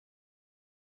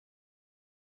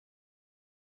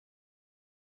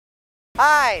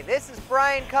Hi, this is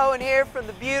Bryan Cohen here from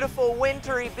the beautiful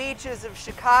wintry beaches of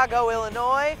Chicago,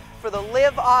 Illinois for the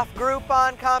Live Off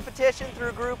Groupon competition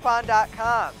through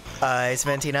Groupon.com. Ice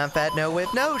venti non-fat, no whip,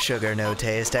 no sugar, no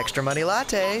taste, extra money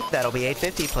latte. That'll be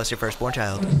 $8.50 plus your firstborn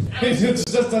child. It just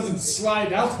doesn't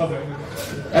slide out of it.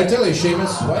 I tell you,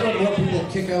 Seamus, why don't more people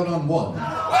kick out on one? One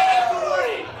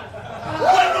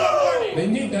more warning! They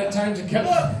need that time to catch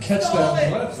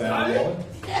that left there.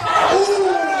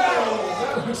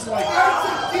 That looks like...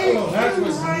 Oh, that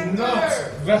was not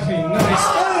very nice.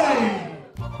 Hey!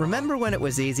 Remember when it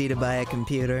was easy to buy a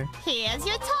computer? Here's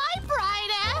your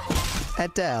typewriter.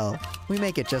 At Dell, we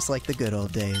make it just like the good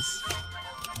old days.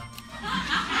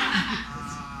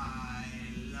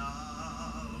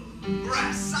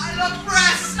 Breasts, I love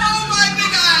breasts. Oh, my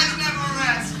big eyes never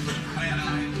rest. When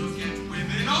I look at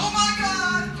women, oh my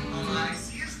God, all I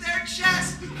see is their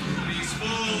chest. These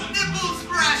full nipples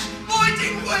fresh,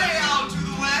 pointing way out to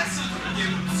the west. Give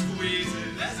them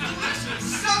squeezes, that's delicious.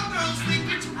 Some girls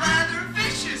think it's rather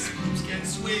vicious. Hoops can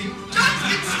swing, jumps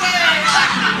can sway. I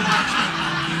can watch them.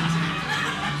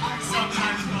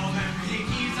 Sometimes call them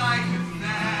pinkies, I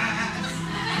confess.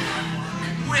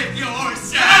 With your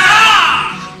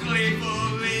sass,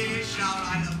 gleefully shout,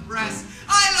 I love breasts,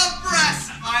 I love breasts,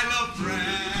 I love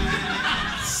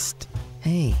breasts.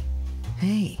 Psst.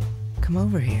 Hey, come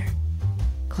over here.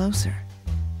 Closer.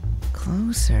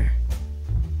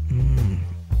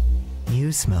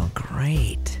 You smell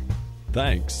great.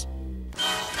 Thanks.